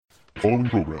The following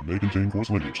program may contain coarse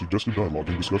language, suggestive dialogue,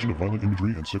 and discussion of violent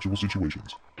imagery and sexual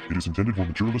situations. It is intended for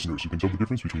mature listeners who can tell the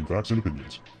difference between facts and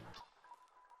opinions.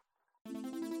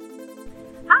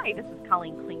 Hi, this is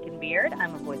Colleen Klinkenbeard.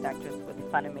 I'm a voice actress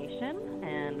with Funimation,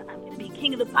 and I'm going to be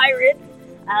King of the Pirates.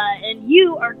 And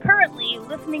you are currently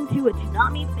listening to a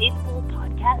Toonami Faithful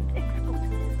podcast exclusive.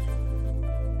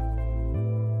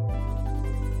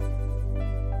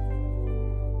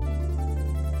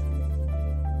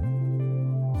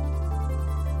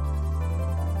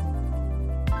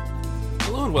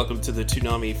 Hello and welcome to the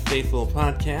Toonami Faithful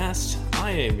podcast.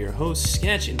 I am your host,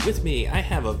 Sketch, and with me I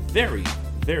have a very,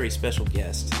 very special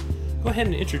guest. Go ahead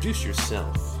and introduce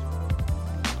yourself.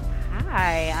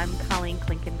 Hi, I'm Colleen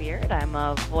Klinkenbeard. I'm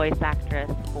a voice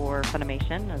actress for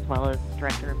Funimation, as well as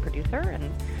director and producer, and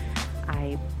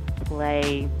I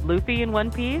play Luffy in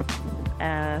One Piece,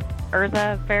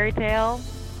 Urza Fairy Tail,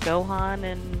 Gohan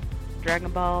in Dragon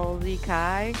Ball Z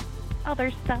Kai,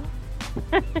 other stuff.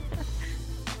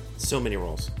 So many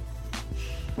roles.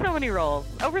 So many roles.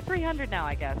 Over 300 now,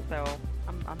 I guess, so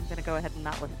I'm going to go ahead and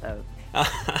not list those.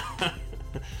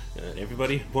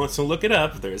 Everybody wants to look it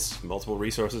up. There's multiple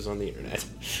resources on the internet.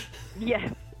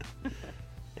 Yes.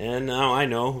 And now I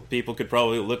know people could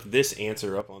probably look this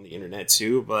answer up on the internet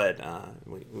too, but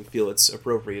we feel it's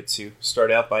appropriate to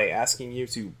start out by asking you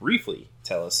to briefly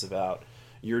tell us about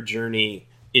your journey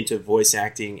into voice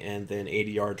acting and then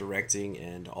ADR directing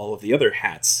and all of the other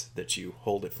hats that you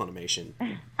hold at Funimation.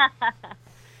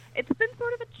 It's been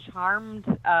sort of a charmed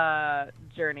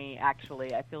journey,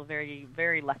 actually. I feel very,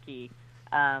 very lucky.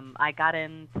 I got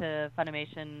into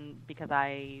Funimation because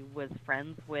I was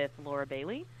friends with Laura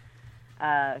Bailey,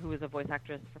 who was a voice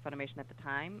actress for Funimation at the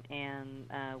time, and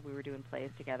we were doing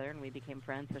plays together, and we became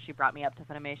friends. So she brought me up to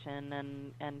Funimation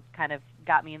and kind of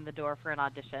got me in the door for an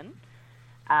audition.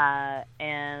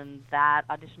 And that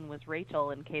audition was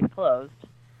Rachel in Case Closed.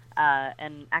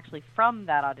 And actually from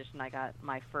that audition, I got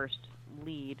my first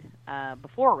lead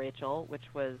before Rachel, which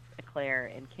was Eclair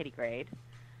in Kitty Grade.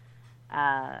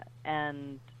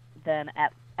 And then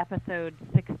at episode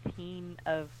 16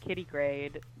 of Kitty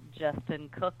Grade, Justin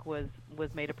Cook was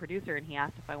made a producer, and he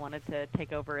asked if I wanted to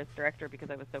take over as director because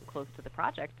I was so close to the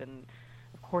project, and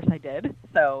of course I did.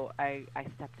 So I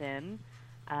stepped in.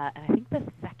 And I think the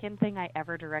second thing I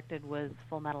ever directed was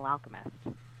Full Metal Alchemist.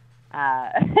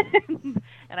 And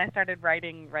I started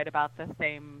writing right about the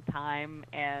same time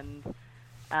and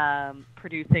line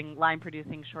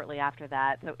producing shortly after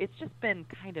that. So it's just been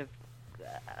kind of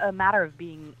a matter of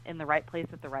being in the right place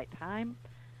at the right time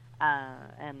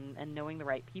and knowing the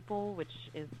right people, which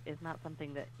is not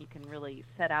something that you can really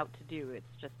set out to do.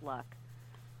 It's just luck.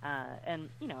 And,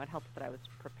 you know, it helps that I was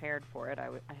prepared for it.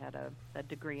 I had a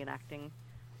degree in acting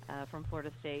from Florida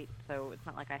State, so it's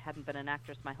not like I hadn't been an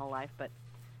actress my whole life, but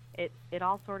it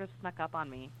all sort of snuck up on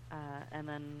me, and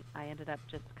then I ended up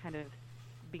just kind of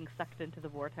being sucked into the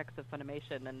vortex of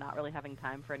Funimation and not really having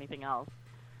time for anything else.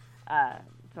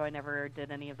 So I never did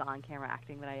any of the on-camera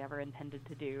acting that I ever intended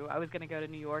to do. I was going to go to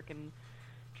New York and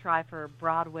try for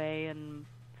Broadway and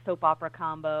soap opera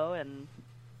combo, and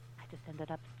I just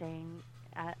ended up staying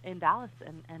in Dallas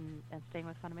and staying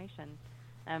with Funimation.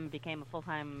 Became a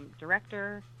full-time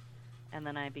director, and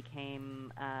then I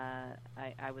became,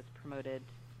 I was promoted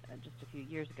just a few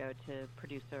years ago to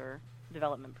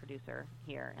development producer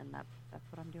here, and that's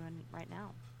what I'm doing right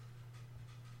now.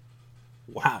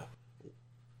 Wow.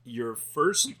 Your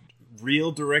first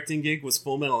real directing gig was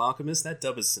Full Metal Alchemist? That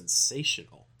dub is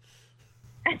sensational.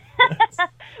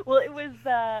 Well, it was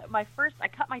my first. I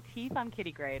cut my teeth on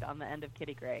Kitty Grade, on the end of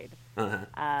Kitty Grade,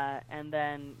 and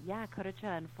then Kodocha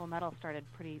and Full Metal started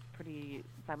pretty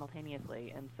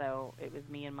simultaneously, and so it was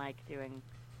me and Mike doing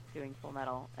Full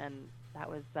Metal, and that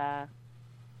was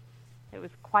it was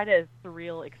quite a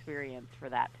surreal experience for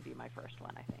that to be my first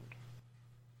one, I think.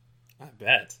 I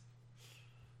bet.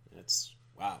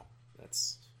 Wow.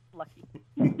 That's lucky.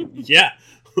 Yeah,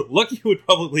 lucky would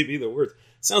probably be the word.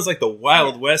 Sounds like the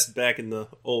Wild West back in the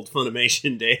old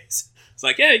Funimation days. It's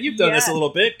like, yeah, you've done this a little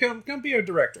bit. Come be our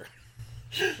director.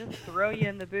 Just throw you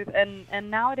in the booth. And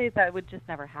nowadays that would just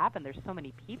never happen. There's so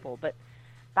many people. But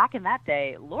back in that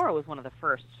day, Laura was one of the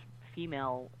first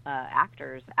female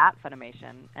actors at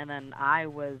Funimation. And then I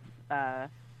was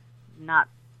not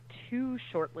too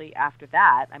shortly after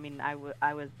that. I mean, I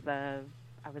was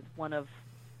one of,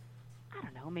 I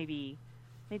don't know, maybe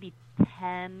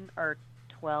 10 or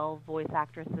 12 voice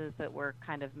actresses that were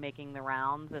kind of making the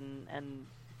rounds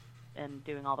and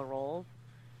doing all the roles.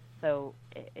 So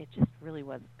it just really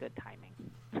was good timing.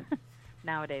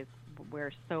 Nowadays,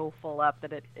 we're so full up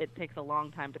that it takes a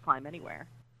long time to climb anywhere.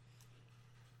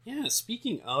 Yeah,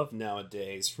 speaking of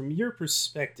nowadays, from your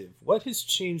perspective, what has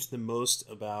changed the most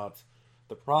about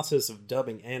the process of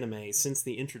dubbing anime since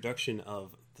the introduction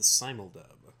of the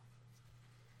simuldub?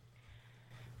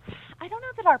 I don't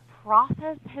know that our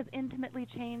process has intimately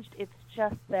changed. It's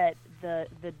just that the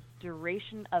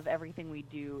duration of everything we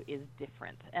do is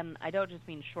different, and I don't just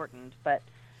mean shortened, but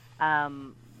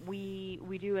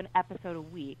we do an episode a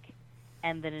week,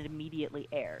 and then it immediately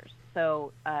airs.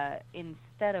 So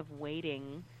instead of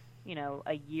waiting,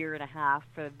 a year and a half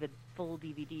for the full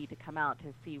DVD to come out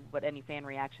to see what any fan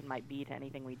reaction might be to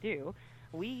anything we do,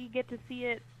 we get to see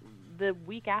it the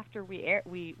week after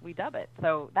we dub it.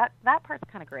 So that part's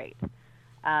kind of great.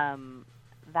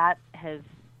 That has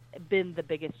been the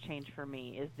biggest change for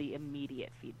me, is the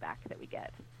immediate feedback that we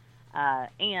get,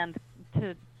 and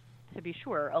to be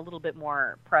sure, a little bit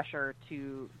more pressure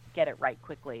to get it right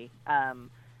quickly,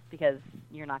 because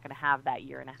you're not going to have that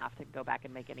year and a half to go back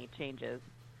and make any changes.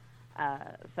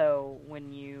 So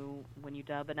when you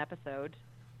dub an episode,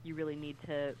 you really need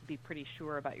to be pretty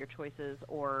sure about your choices,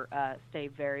 or stay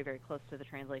very, very close to the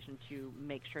translation to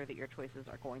make sure that your choices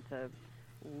are going to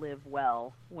live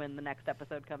well when the next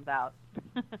episode comes out.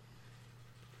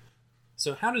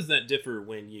 So how does that differ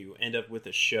when you end up with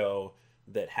a show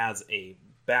that has a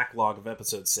backlog of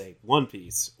episodes, say One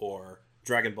Piece or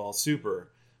Dragon Ball Super,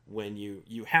 when you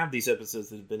have these episodes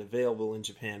that have been available in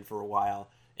Japan for a while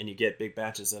and you get big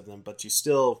batches of them, but you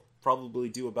still probably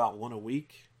do about one a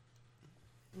week?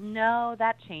 No,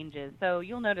 that changes. So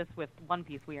you'll notice with One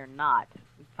Piece, we are not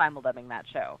simuldubbing that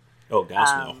show. Oh gosh,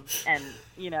 no. And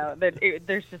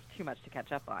there's just too much to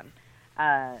catch up on.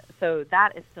 So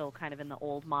that is still kind of in the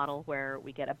old model, where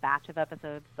we get a batch of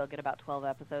episodes. They'll get about 12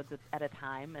 episodes at a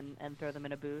time and throw them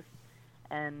in a booth.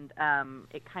 And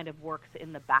it kind of works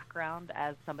in the background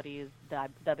as somebody is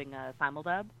dubbing a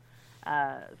simuldub.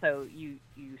 So you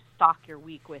stock your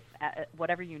week with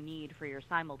whatever you need for your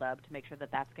simuldub to make sure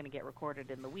that that's going to get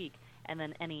recorded in the week. And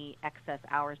then any excess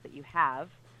hours that you have,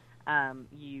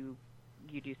 you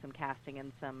do some casting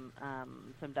and some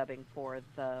dubbing for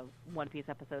the One Piece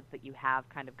episodes that you have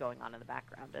kind of going on in the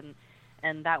background,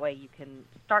 and that way you can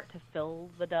start to fill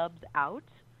the dubs out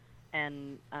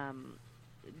and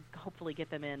hopefully get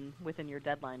them in within your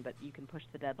deadline. But you can push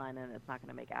the deadline, and it's not going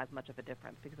to make as much of a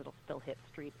difference because it'll still hit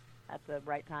street at the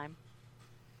right time.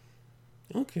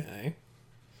 Okay.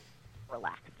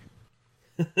 Relaxed.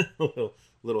 a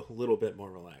little bit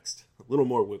more relaxed, a little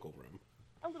more wiggle room.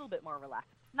 A little bit more relaxed.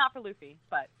 Not for Luffy,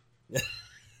 but...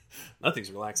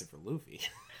 Nothing's relaxing for Luffy.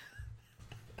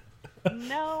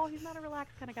 No, he's not a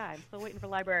relaxed kind of guy. I'm still waiting for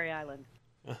Library Island.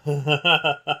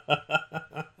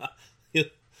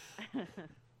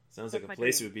 Sounds like a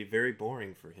place that would be very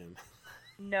boring for him.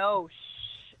 No,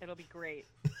 shh. It'll be great.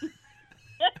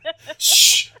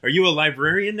 Shh! Are you a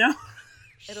librarian now?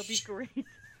 It'll be great.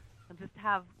 I'll just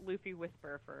have Luffy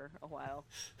whisper for a while.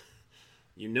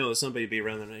 Somebody be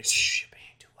around there like, shh, you're being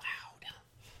too loud.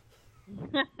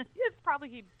 It's probably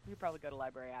he'd probably go to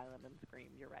Library Island and scream.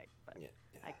 You're right, but yeah.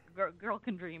 Girl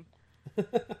can dream.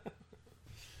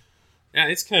 Yeah,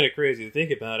 it's kind of crazy to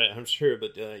think about it, I'm sure,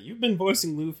 but you've been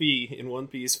voicing Luffy in One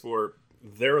Piece for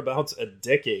thereabouts a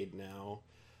decade now.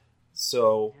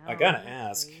 So I gotta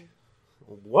ask,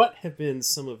 what have been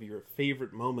some of your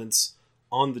favorite moments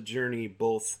on the journey,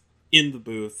 both in the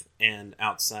booth and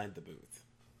outside the booth?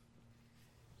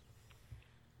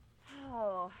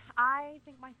 Oh, I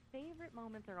think my favorite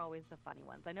moments are always the funny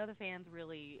ones. I know the fans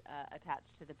really attach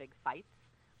to the big fights,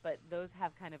 but those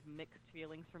have kind of mixed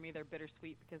feelings for me. They're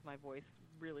bittersweet because my voice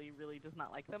really, really does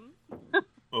not like them.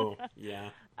 Oh, yeah.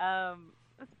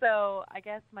 So I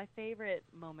guess my favorite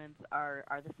moments are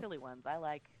the silly ones. I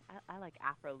like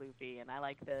Afro Luffy, and I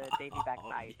like the Davy back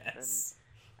fight. Yes.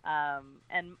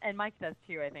 And Mike does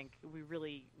too. I think we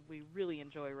really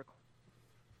enjoy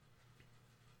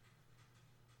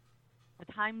the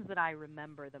times that I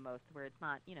remember the most, where it's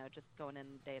not just going in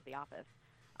the day at the office,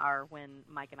 are when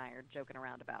Mike and I are joking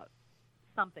around about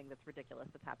something that's ridiculous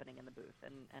that's happening in the booth,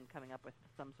 and coming up with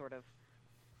some sort of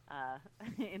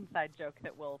inside joke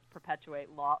that will perpetuate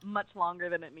much longer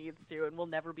than it needs to, and will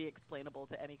never be explainable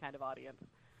to any kind of audience.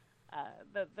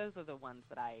 Those are the ones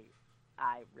that I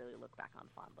really look back on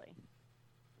fondly.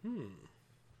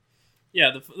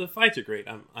 Yeah, the fights are great.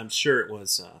 I'm sure it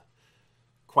was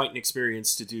quite an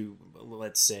experience to do,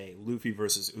 let's say, Luffy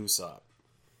versus Usopp.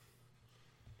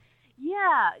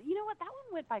 Yeah, you know what? That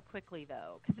one went by quickly,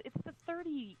 though, because it's the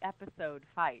 30-episode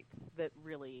fights that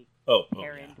really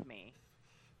tear into me.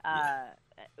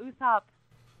 Usopp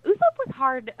was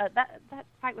hard. That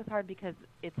fight was hard because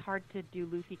it's hard to do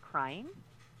Luffy crying.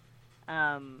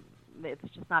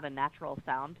 it's just not a natural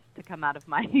sound to come out of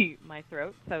my my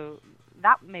throat. So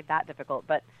that made that difficult,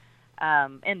 but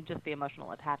and just the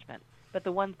emotional attachment. But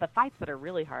the fights that are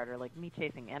really hard are like me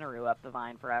chasing Eneru up the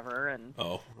vine forever, and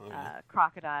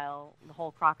Crocodile, the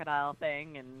whole crocodile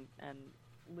thing, and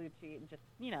Lucci, and just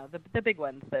the big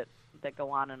ones that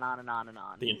go on and on and on and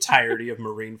on. The entirety of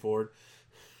Marineford.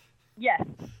 Yes,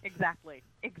 exactly.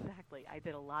 I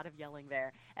did a lot of yelling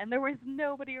there, and there was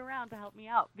nobody around to help me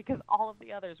out because all of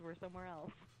the others were somewhere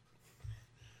else.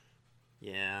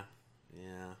 Yeah.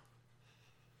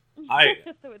 I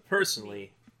so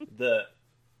personally, the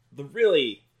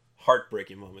really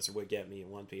heartbreaking moments are what get me in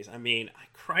One Piece. I mean, I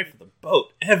cry for the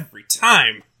boat every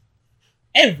time.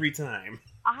 Every time.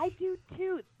 I do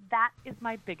too. That is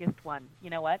my biggest one. You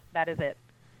know what? That is it.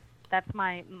 That's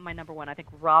my number one. I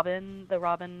think the Robin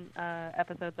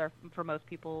episodes are, for most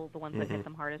people, the ones that hit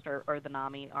them hardest, or the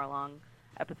Nami Arlong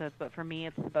episodes. But for me,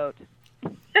 it's the boat.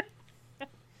 I'm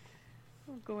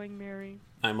going, Mary.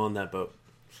 I'm on that boat.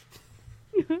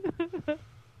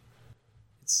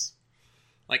 It's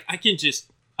like I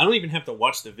don't even have to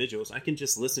watch the visuals. I can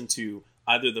just listen to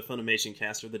either the Funimation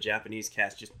cast or the Japanese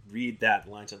cast. Just read that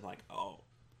line to like, oh.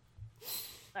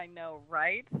 I know,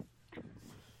 right?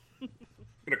 I'm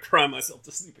gonna cry myself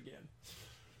to sleep again.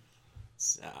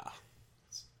 It's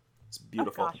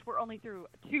beautiful. Oh gosh, we're only through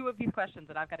 2 of these questions,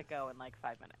 and I've got to go in like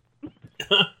 5 minutes.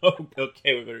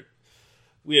 Okay,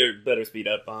 we better speed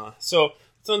up. So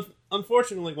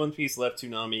unfortunately, One Piece left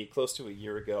Toonami close to a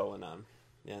year ago,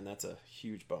 and that's a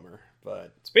huge bummer.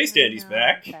 But Space Dandy's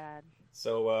back. Sad.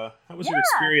 So how was your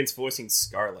experience voicing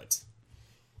Scarlet?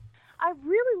 I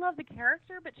really love the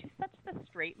character, but she's such the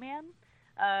straight man.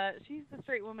 She's the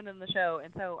straight woman in the show,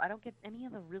 and so I don't get any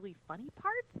of the really funny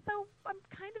parts, so I'm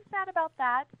kind of sad about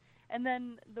that. And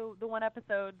then the one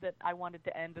episode that I wanted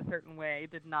to end a certain way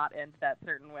did not end that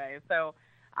certain way. So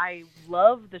I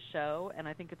love the show, and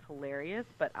I think it's hilarious,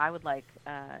 but I would like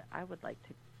to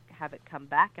have it come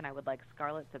back, and I would like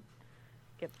Scarlett to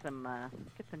get some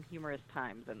humorous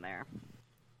times in there.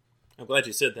 I'm glad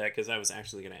you said that, because I was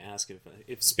actually going to ask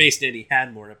if Space Dandy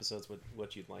had more episodes,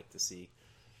 what you'd like to see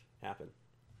happen.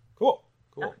 Cool.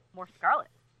 More Scarlet.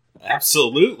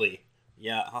 Absolutely.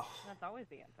 Yeah. Oh, that's always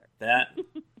the answer. That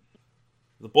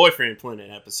the Boyfriend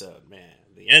Planet episode, man.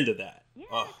 The end of that. Yeah,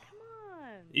 oh, come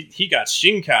on. He got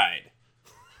Shinkai'd.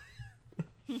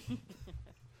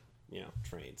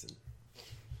 Trains and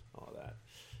all that.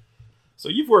 So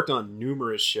you've worked on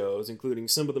numerous shows, including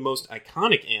some of the most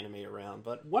iconic anime around,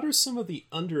 but what are some of the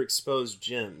underexposed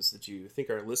gems that you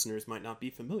think our listeners might not be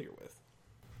familiar with?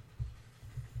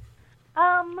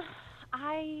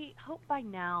 I hope by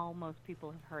now most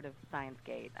people have heard of Steins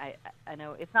Gate. I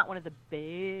know it's not one of the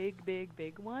big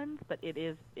ones, but it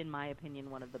is, in my opinion,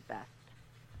 one of the best.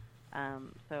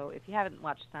 So if you haven't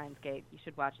watched Steins Gate, you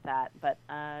should watch that. But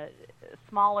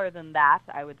smaller than that,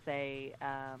 I would say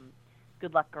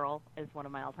Good Luck Girl is one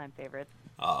of my all-time favorites.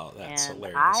 Oh, that's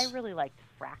hilarious. I really liked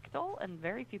Fractal, and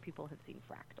very few people have seen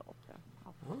Fractal, so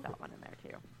I'll put that one in there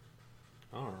too.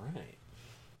 All right.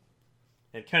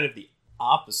 And kind of the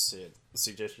opposite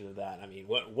suggestion of that, I mean,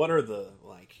 what are the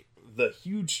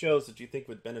huge shows that you think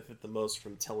would benefit the most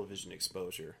from television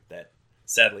exposure that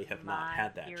sadly have not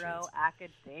had that chance? My Hero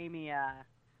Academia.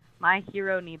 My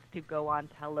Hero needs to go on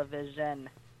television.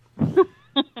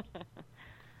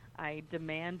 I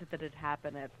demand that it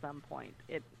happen at some point.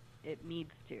 It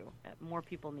needs to. More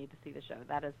people need to see the show.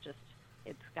 That is just,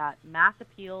 it's got mass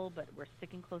appeal, but we're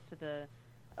sticking close to the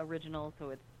original,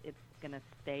 so it's going to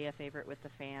stay a favorite with the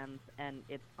fans, and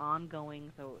it's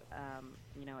ongoing, so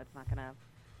it's not going to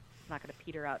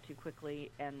peter out too quickly,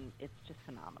 and it's just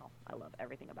phenomenal. I love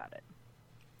everything about it.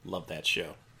 Love that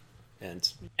show.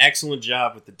 And excellent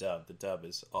job with the dub. The dub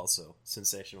is also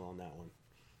sensational on that one.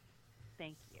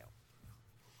 Thank you.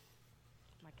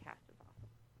 My cast is awesome.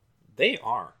 They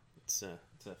are. It's a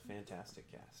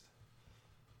fantastic cast.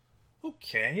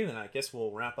 Okay, then I guess we'll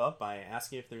wrap up by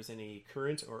asking if there's any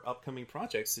current or upcoming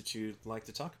projects that you'd like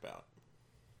to talk about.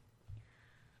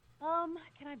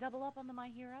 Can I double up on the My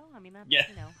Hero? I mean, that's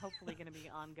hopefully going to be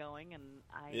ongoing, and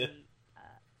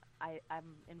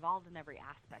I'm involved in every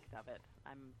aspect of it.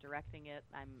 I'm directing it,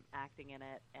 I'm acting in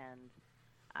it, and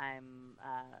I'm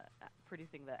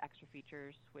producing the extra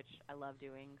features, which I love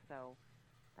doing. So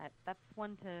that's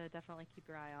one to definitely keep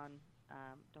your eye on.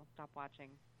 Don't stop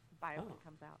watching. Buy it when it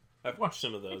comes out. I've watched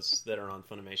some of those that are on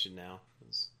Funimation now.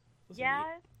 Those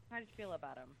yeah? How did you feel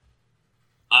about them?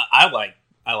 I like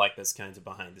those kinds of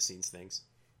behind the scenes things.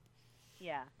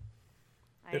 Yeah,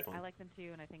 I like them too,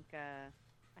 and I think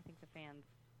the fans,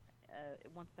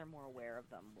 once they're more aware of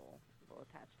them, will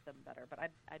attach to them better. But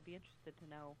I'd be interested to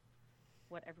know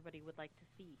what everybody would like to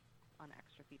see on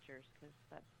extra features, because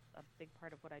that's a big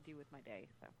part of what I do with my day.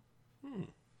 So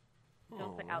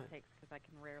don't say outtakes, because I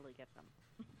can rarely get them.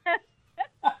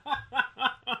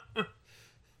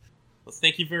 Well,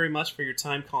 thank you very much for your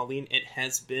time, Colleen. It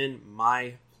has been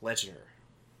my pleasure.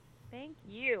 Thank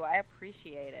you. I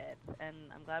appreciate it, and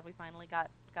I'm glad we finally got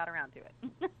around to it.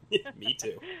 Me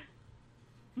too.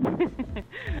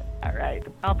 All right.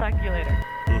 I'll talk to you later.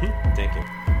 Thank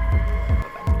you.